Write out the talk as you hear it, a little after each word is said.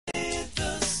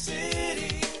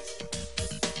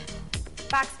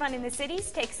Fox Fun in the Cities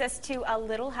takes us to a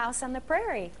little house on the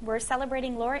prairie. We're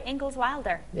celebrating Laura Ingalls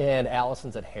Wilder. And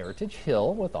Allison's at Heritage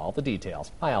Hill with all the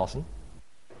details. Hi, Allison.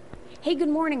 Hey, good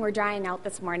morning. We're drying out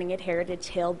this morning at Heritage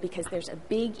Hill because there's a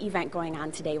big event going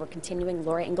on today. We're continuing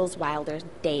Laura Ingalls Wilder's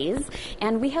days,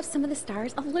 and we have some of the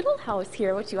stars of Little House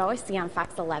here, which you always see on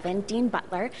Fox 11, Dean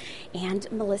Butler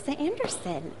and Melissa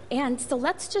Anderson. And so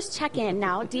let's just check in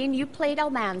now. Dean, you played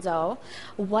Almanzo.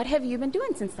 What have you been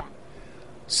doing since then?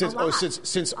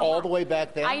 Since all the way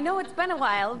back then? I know it's been a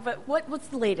while, but what's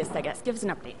the latest, I guess? Give us an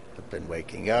update. I've been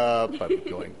waking up. I've been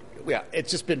going. Yeah,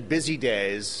 it's just been busy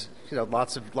days. You know,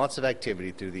 lots of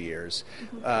activity through the years.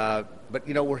 But,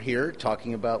 you know, we're here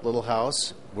talking about Little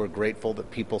House. We're grateful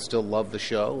that people still love the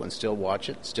show and still watch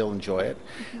it, still enjoy it.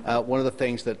 One of the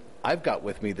things that I've got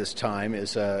with me this time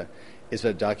is a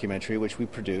documentary which we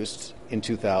produced in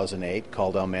 2008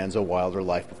 called Almanzo Wilder,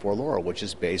 Life Before Laura, which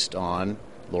is based on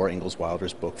Laura Ingalls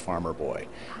Wilder's book, Farmer Boy.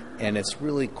 And it's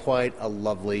really quite a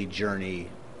lovely journey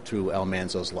through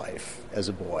Almanzo's life as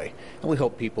a boy. And we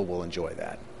hope people will enjoy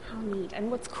that. How neat. And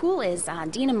what's cool is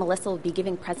Dean and Melissa will be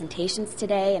giving presentations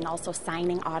today and also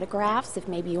signing autographs if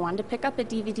maybe you wanted to pick up a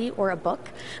DVD or a book,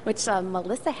 which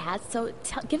Melissa has. So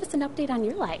give us an update on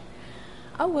your life.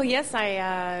 Oh, well, yes,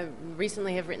 I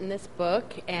recently have written this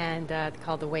book and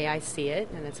called The Way I See It,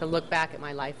 and it's a look back at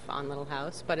my life on Little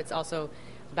House, but it's also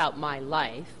about my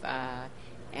life,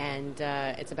 and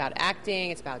it's about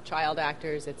acting, it's about child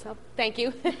actors, thank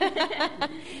you,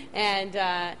 and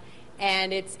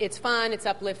it's fun, it's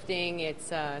uplifting, it's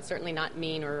certainly not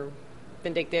mean or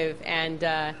vindictive, and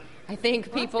I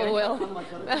think people will.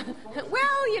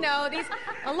 Well, you know,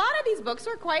 a lot of these books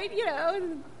are quite, you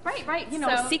know. Right. You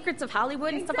know, Secrets of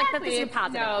Hollywood and stuff like that. This is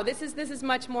positive. No, this is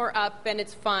much more up, and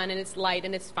it's fun, and it's light,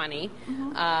 and it's funny.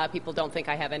 People don't think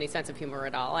I have any sense of humor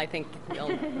at all. I think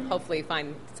they'll hopefully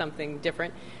find something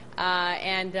different.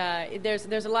 And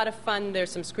there's a lot of fun.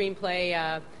 There's some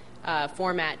screenplay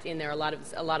format in there. A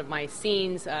lot of my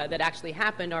scenes that actually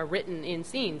happened are written in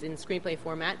scenes in screenplay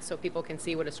format, so people can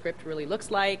see what a script really looks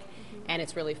like. And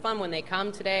it's really fun when they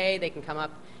come today. They can come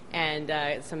up,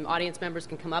 and some audience members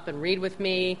can come up and read with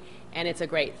me, and it's a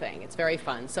great thing. It's very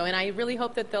fun. So, and I really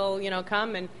hope that they'll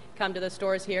come to the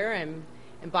stores here and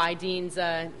buy Dean's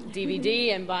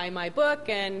DVD and buy my book,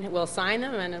 and we'll sign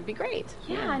them, and it'll be great.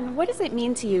 Yeah. And what does it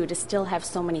mean to you to still have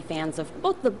so many fans of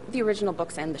both the original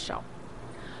books and the show?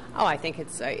 Oh, I think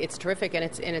it's terrific, and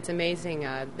it's amazing.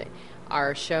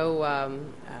 Our show,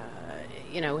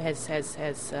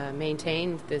 has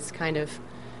maintained this kind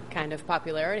of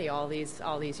popularity all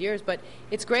these years. But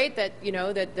it's great that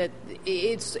that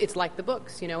it's like the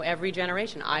books. You know, every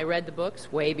generation. I read the books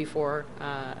way before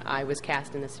I was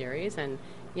cast in the series, and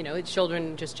it's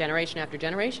children just generation after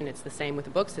generation. It's the same with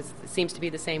the books. It seems to be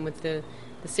the same with the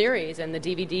series and the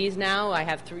DVDs. Now I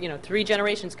have three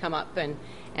generations come up and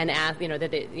ask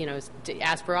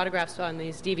ask for autographs on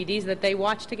these DVDs that they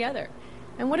watch together,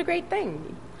 and what a great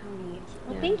thing.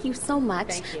 Well, thank you so much,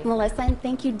 thank you. Melissa, and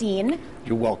thank you, Dean.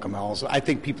 You're welcome, Alice. I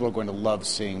think people are going to love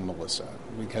seeing Melissa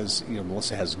because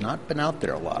Melissa has not been out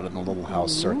there a lot in the Little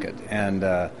House circuit,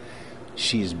 and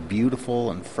she's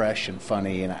beautiful and fresh and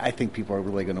funny, and I think people are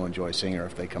really going to enjoy seeing her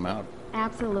if they come out.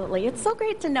 Absolutely. It's so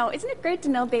great to know. Isn't it great to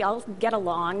know they all get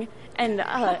along? And,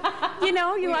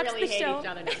 you watch really the show. Hate each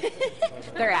other.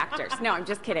 They're actors. No, I'm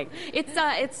just kidding.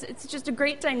 It's just a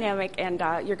great dynamic, and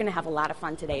you're going to have a lot of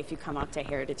fun today if you come out to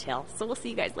Heritage Hill. So we'll see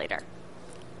you guys later.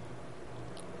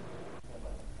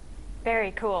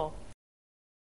 Very cool.